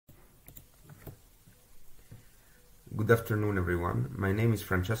Good afternoon everyone, my name is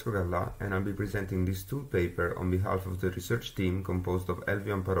Francesco Gallà and I'll be presenting this tool paper on behalf of the research team composed of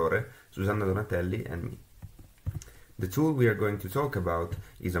Elvio Amparore, Susanna Donatelli and me. The tool we are going to talk about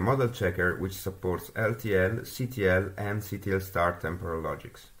is a model checker which supports LTL, CTL and CTL star temporal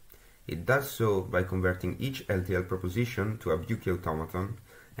logics. It does so by converting each LTL proposition to a Buki automaton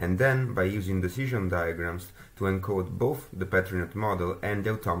and then by using decision diagrams to encode both the Petri Net model and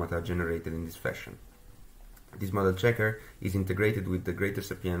the automata generated in this fashion. This model checker is integrated with the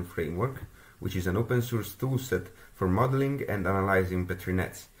GreaterSapien framework, which is an open-source toolset for modeling and analyzing Petri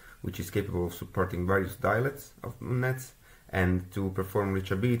Nets, which is capable of supporting various dialects of nets and to perform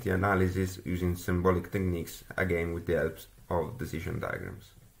reachability analysis using symbolic techniques, again with the help of decision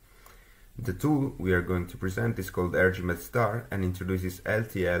diagrams. The tool we are going to present is called RGMed Star and introduces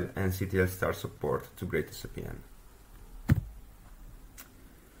LTL and CTL star support to GreaterSapien.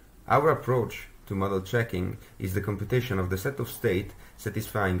 Our approach to model checking is the computation of the set of state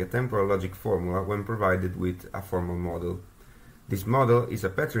satisfying a temporal logic formula when provided with a formal model. This model is a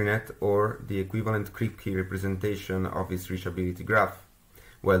Petri net or the equivalent Kripke representation of its reachability graph,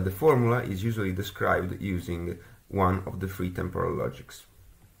 while the formula is usually described using one of the three temporal logics.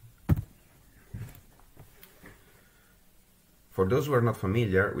 For those who are not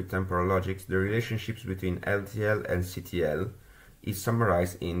familiar with temporal logics, the relationships between LTL and CTL is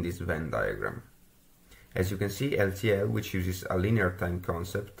summarized in this Venn diagram. As you can see, LTL, which uses a linear time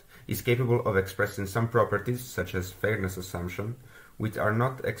concept, is capable of expressing some properties, such as fairness assumption, which are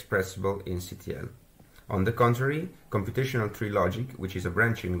not expressible in CTL. On the contrary, computational tree logic, which is a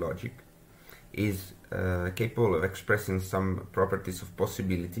branching logic, is capable of expressing some properties of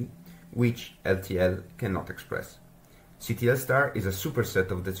possibility, which LTL cannot express. CTL star is a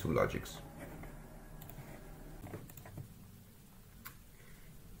superset of the two logics.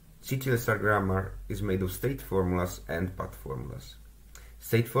 CTL star grammar is made of state formulas and path formulas.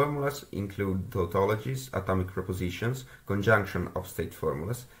 State formulas include tautologies, atomic propositions, conjunction of state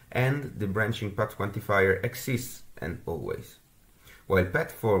formulas, and the branching path quantifier exists and always. While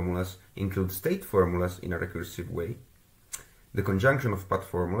path formulas include state formulas in a recursive way, the conjunction of path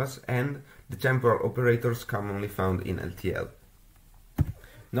formulas, and the temporal operators commonly found in LTL.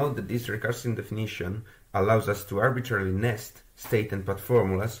 Note that this recursive definition allows us to arbitrarily nest state and path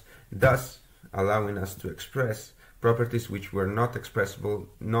formulas, thus allowing us to express properties which were not expressible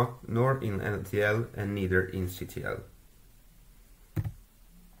nor in LTL and neither in CTL.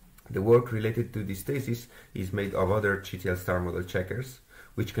 The work related to this thesis is made of other CTL star model checkers,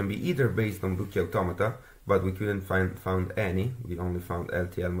 which can be either based on Buki automata, but we couldn't found any, we only found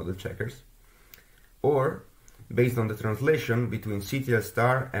LTL model checkers, or based on the translation between CTL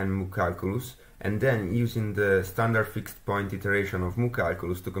star and mu calculus, and then using the standard fixed point iteration of mu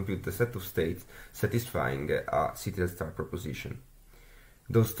calculus to compute the set of states satisfying a CTL star proposition.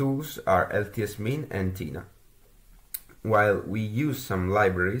 Those tools are LTS-min and TINA. While we use some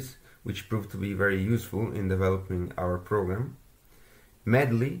libraries which proved to be very useful in developing our program,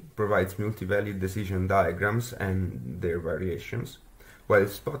 Medley provides multi-value decision diagrams and their variations, while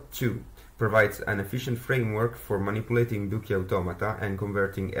Spot2 provides an efficient framework for manipulating Buki automata and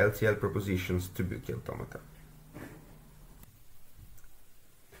converting LTL propositions to Buki automata.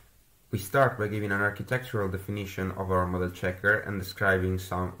 We start by giving an architectural definition of our model checker and describing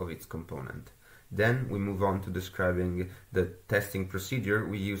some of its components. Then we move on to describing the testing procedure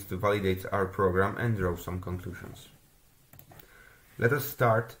we use to validate our program and draw some conclusions. Let us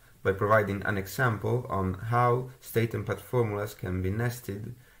start by providing an example on how state and path formulas can be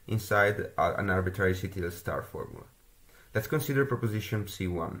nested inside an arbitrary CTL star formula. Let's consider proposition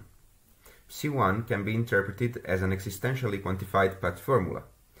Psi1. Psi1 can be interpreted as an existentially quantified path formula,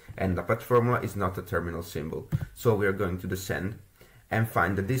 and a path formula is not a terminal symbol, so we are going to descend and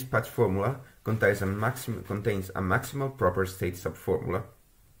find that this path formula contains a maximal proper state subformula,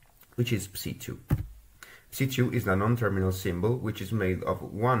 which is Psi2. Psi2 is a non-terminal symbol which is made of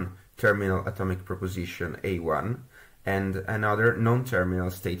one terminal atomic proposition A1 and another non-terminal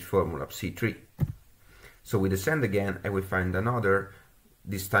state formula Psi3. So we descend again and we find another,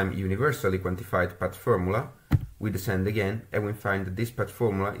 this time universally quantified path formula. We descend again and we find that this path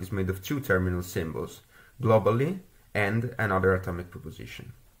formula is made of two terminal symbols, globally and another atomic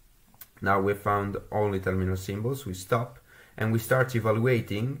proposition. Now we found only terminal symbols, we stop and we start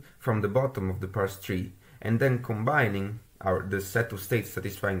evaluating from the bottom of the parse tree and then combining the set of states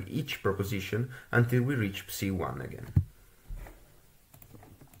satisfying each proposition until we reach Psi1 again.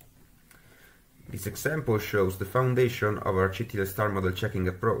 This example shows the foundation of our CTL star model checking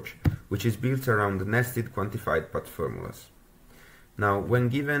approach, which is built around nested quantified path formulas. Now, when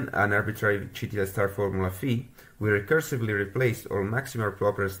given an arbitrary CTL star formula phi, we recursively replace all maximal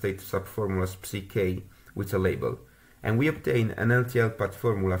proper state subformulas pk with a label, and we obtain an LTL path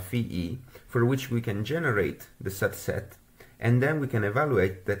formula phi e, for which we can generate the subset, and then we can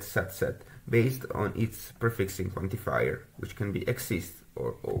evaluate that subset based on its prefixing quantifier, which can be exist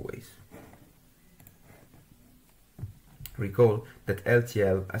or always. Recall that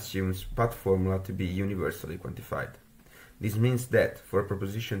LTL assumes path formula to be universally quantified. This means that, for a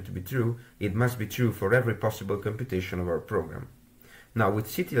proposition to be true, it must be true for every possible computation of our program. Now, with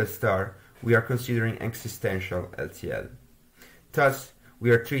CTL star, we are considering existential LTL. Thus, we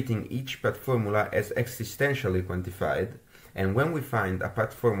are treating each path formula as existentially quantified, and when we find a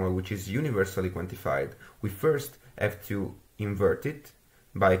path formula which is universally quantified, we first have to invert it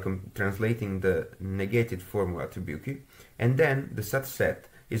by translating the negated formula to Buki, and then the subset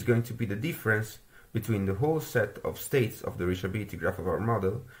is going to be the difference between the whole set of states of the reachability graph of our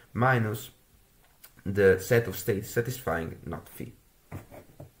model minus the set of states satisfying not phi.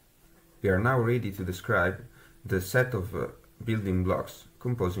 We are now ready to describe the set of building blocks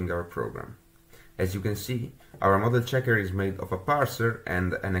composing our program. As you can see, our model checker is made of a parser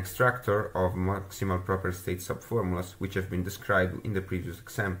and an extractor of maximal proper state subformulas, which have been described in the previous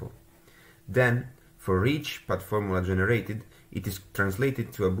example. Then, for each path formula generated, it is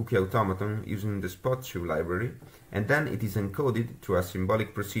translated to a Buki automaton using the spot2 library, and then it is encoded through a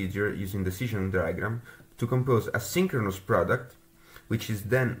symbolic procedure using the decision diagram to compose a synchronous product, which is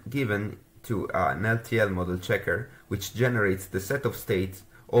then given to an LTL model checker, which generates the set of states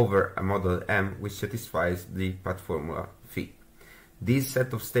over a model M which satisfies the path formula phi. This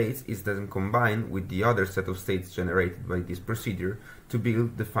set of states is then combined with the other set of states generated by this procedure to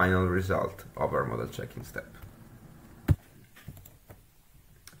build the final result of our model checking step.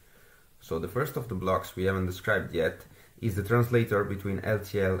 So the first of the blocks we haven't described yet is the translator between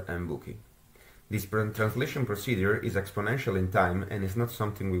LTL and Buki. This translation procedure is exponential in time and is not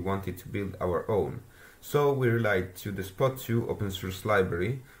something we wanted to build our own. So we relied to the spot2 open source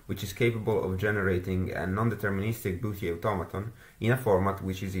library, which is capable of generating a non-deterministic Buki automaton in a format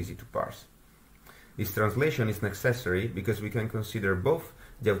which is easy to parse. This translation is necessary because we can consider both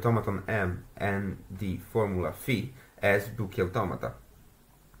the automaton M and the formula phi as Buki automata.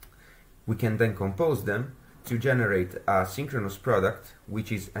 We can then compose them to generate a synchronous product,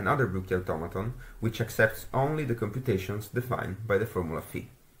 which is another Buki automaton, which accepts only the computations defined by the formula phi.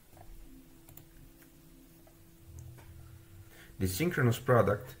 The synchronous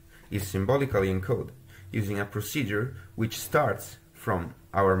product is symbolically encoded using a procedure which starts from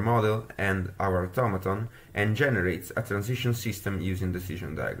our model and our automaton and generates a transition system using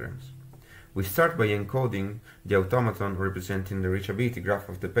decision diagrams. We start by encoding the automaton representing the reachability graph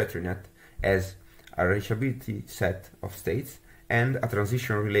of the Petri net as a reachability set of states and a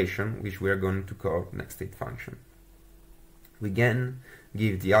transition relation which we are going to call next state function. We then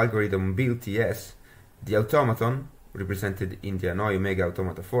give the algorithm build TS the automaton represented in the Hanoi Omega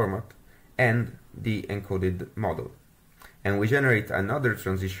automata format and the encoded model. And we generate another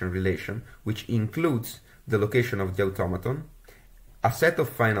transition relation which includes the location of the automaton, a set of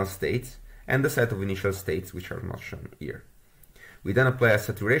final states, and the set of initial states which are not shown here. We then apply a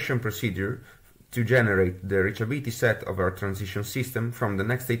saturation procedure to generate the reachability set of our transition system from the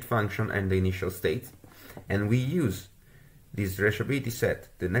next state function and the initial state, and we use this reachability set,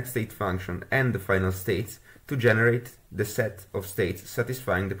 the next state function, and the final states to generate the set of states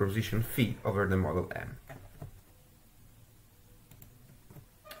satisfying the proposition phi over the model M.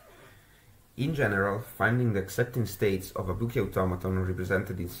 In general, finding the accepting states of a Buki automaton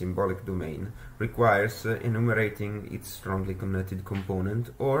represented in symbolic domain requires enumerating its strongly connected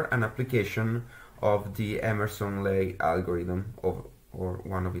component or an application of the Emerson-Ley algorithm or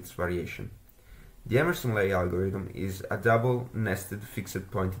one of its variations. The Emerson-Ley algorithm is a double-nested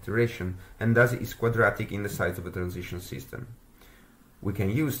fixed-point iteration and thus is quadratic in the size of a transition system. We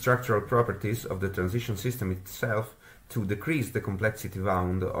can use structural properties of the transition system itself to decrease the complexity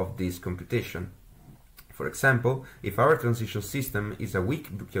bound of this computation. For example, if our transition system is a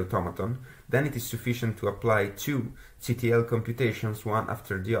weak Buki automaton, then it is sufficient to apply two CTL computations one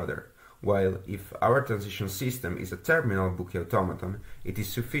after the other, while if our transition system is a terminal Buki automaton, it is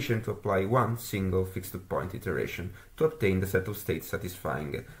sufficient to apply one single fixed-point iteration to obtain the set of states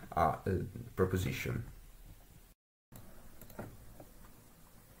satisfying a proposition.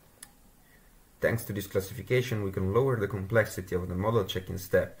 Thanks to this classification, we can lower the complexity of the model checking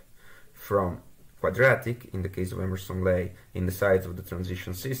step from quadratic, in the case of Emerson-Ley, in the size of the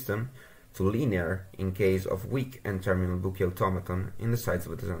transition system, to linear, in case of weak and terminal Buki automaton, in the size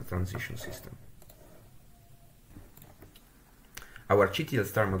of the transition system. Our CTL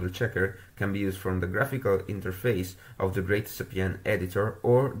star model checker can be used from the graphical interface of the GreatSapien editor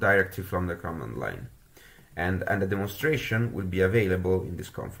or directly from the command line. And a demonstration will be available in this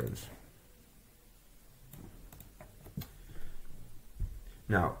conference.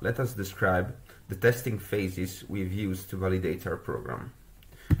 Now, let us describe the testing phases we've used to validate our program.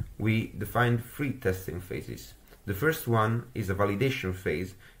 We defined 3 testing phases. The first one is a validation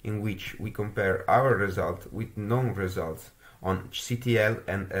phase in which we compare our result with known results on CTL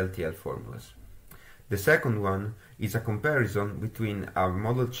and LTL formulas. The second one is a comparison between a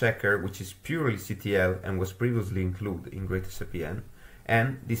model checker which is purely CTL and was previously included in GreatSapien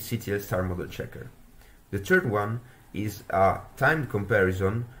and this CTL star model checker. The third one is a timed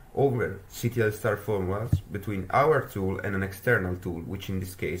comparison over CTL star formulas between our tool and an external tool, which in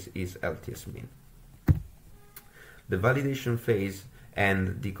this case is LTS-min. The validation phase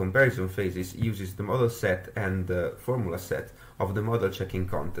and the comparison phases uses the model set and the formula set of the model checking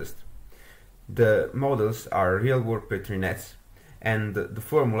contest. The models are real-world Petri Nets, and the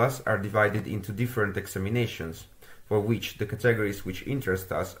formulas are divided into different examinations, for which the categories which interest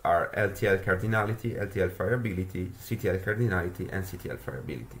us are LTL cardinality, LTL variability, CTL cardinality, and CTL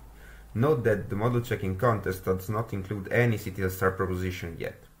variability. Note that the model checking contest does not include any CTL star proposition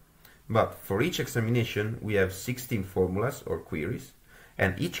yet. But for each examination we have 16 formulas or queries,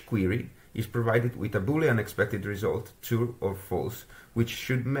 and each query is provided with a Boolean expected result, true or false, which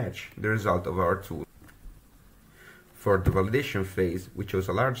should match the result of our tool. For the validation phase, we chose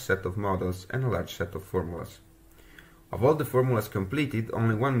a large set of models and a large set of formulas. Of all the formulas completed,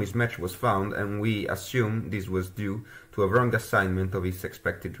 only one mismatch was found, and we assume this was due to a wrong assignment of its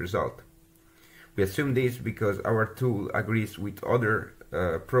expected result. We assume this because our tool agrees with other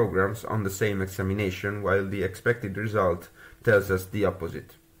programs on the same examination, while the expected result tells us the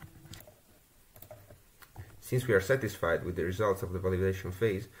opposite. Since we are satisfied with the results of the validation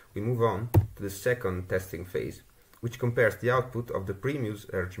phase, we move on to the second testing phase, which compares the output of the previous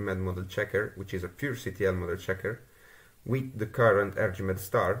RGMed model checker, which is a pure CTL model checker, with the current RGMed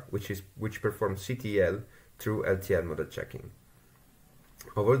star, which performs CTL through LTL model checking.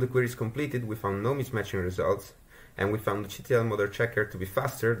 Of all the queries completed, we found no mismatching results, and we found the CTL model checker to be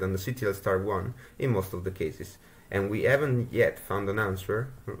faster than the CTL star 1 in most of the cases. And we haven't yet found an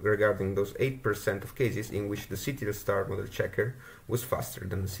answer regarding those 8% of cases in which the CTL star model checker was faster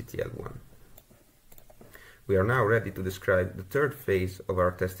than the CTL1. We are now ready to describe the third phase of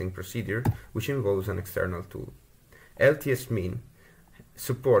our testing procedure, which involves an external tool. LTS-min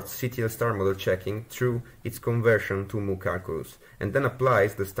supports CTL star model checking through its conversion to mucalculus, and then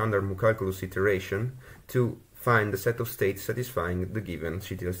applies the standard mucalculus iteration to find the set of states satisfying the given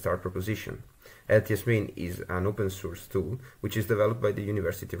CTL star proposition. LTS-min is an open source tool which is developed by the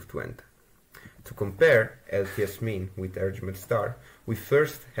University of Twente. To compare LTS-min with RGMed star, we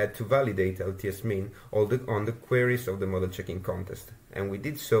first had to validate LTS-min on the queries of the model checking contest, and we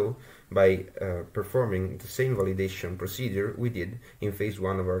did so by performing the same validation procedure we did in phase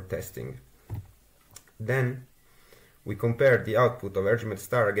 1 of our testing. Then we compared the output of RGMed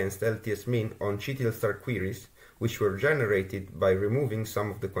star against LTS-min on CTL star queries, which were generated by removing some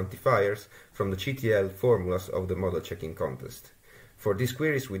of the quantifiers from the CTL formulas of the model checking contest. For these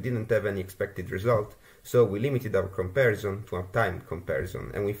queries we didn't have any expected result, so we limited our comparison to a timed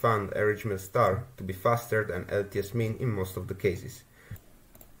comparison, and we found RGMed star to be faster than LTS-min in most of the cases.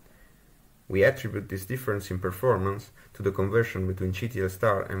 We attribute this difference in performance to the conversion between CTL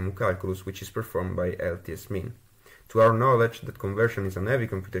star and mucalculus, which is performed by LTS-min. To our knowledge, that conversion is a heavy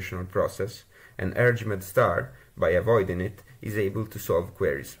computational process, and RGMed star, by avoiding it, is able to solve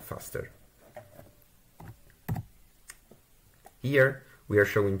queries faster. Here we are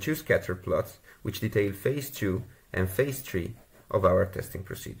showing 2 scatter plots which detail phase 2 and phase 3 of our testing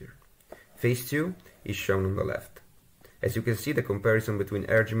procedure. Phase 2 is shown on the left. As you can see, the comparison between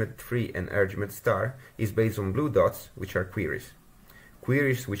RGMed 3 and RGMed star is based on blue dots, which are queries.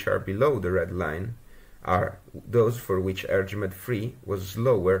 Queries which are below the red line are those for which RGMed 3 was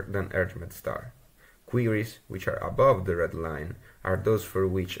slower than RGMed star. Queries which are above the red line are those for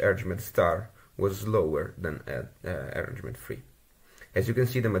which RGMed star was slower than RGMed 3. As you can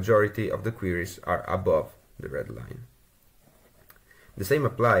see, the majority of the queries are above the red line. The same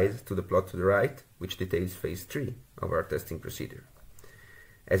applies to the plot to the right, which details phase 3 of our testing procedure.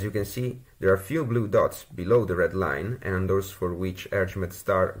 As you can see, there are few blue dots below the red line, and those for which RGMed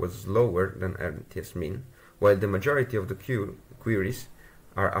star was lower than LTS-min, while the majority of the queries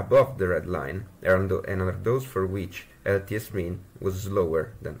are above the red line, and are those for which LTS-min was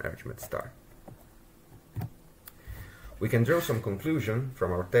lower than RGMed star. We can draw some conclusion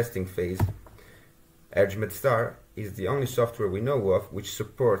from our testing phase. RGMed star is the only software we know of which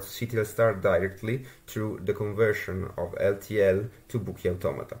supports CTL star directly through the conversion of LTL to Bookie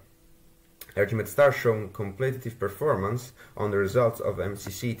automata. Archimed star shown competitive performance on the results of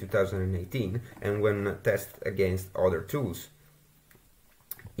MCC 2018 and when tested against other tools.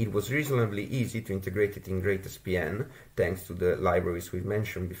 It was reasonably easy to integrate it in GreatSPN thanks to the libraries we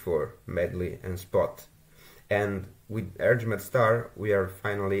mentioned before, Medley and Spot. And with Archimed star we are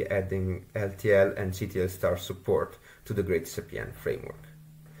finally adding LTL and CTL star support to the GreatSPN framework.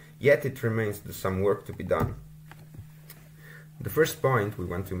 Yet it remains some work to be done. The first point we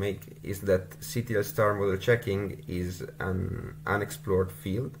want to make is that CTL star model checking is an unexplored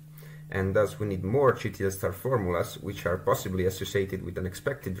field, and thus we need more CTL star formulas which are possibly associated with an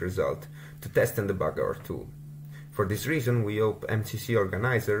expected result to test and debug our tool. For this reason, we hope MCC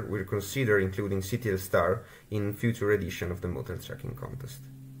Organizer will consider including CTL star in future edition of the model checking contest.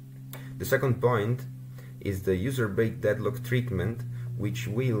 The second point is the user break deadlock treatment, which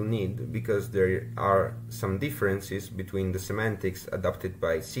we'll need because there are some differences between the semantics adopted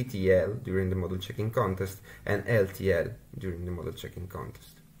by CTL during the model checking contest and LTL during the model checking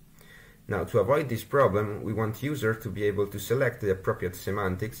contest. Now, to avoid this problem, we want user to be able to select the appropriate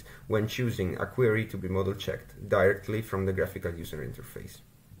semantics when choosing a query to be model checked directly from the graphical user interface.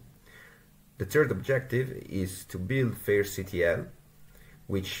 The third objective is to build fair CTL,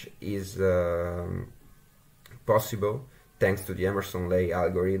 which is possible thanks to the Emerson-Ley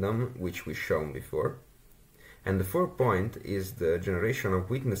algorithm, which we've shown before. And the fourth point is the generation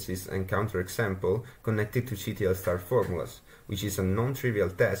of witnesses and counterexample connected to CTL star formulas, which is a non-trivial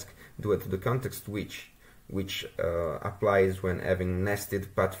task due to the context which applies when having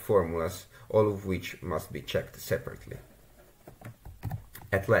nested path formulas, all of which must be checked separately.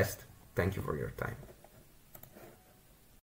 At last, thank you for your time.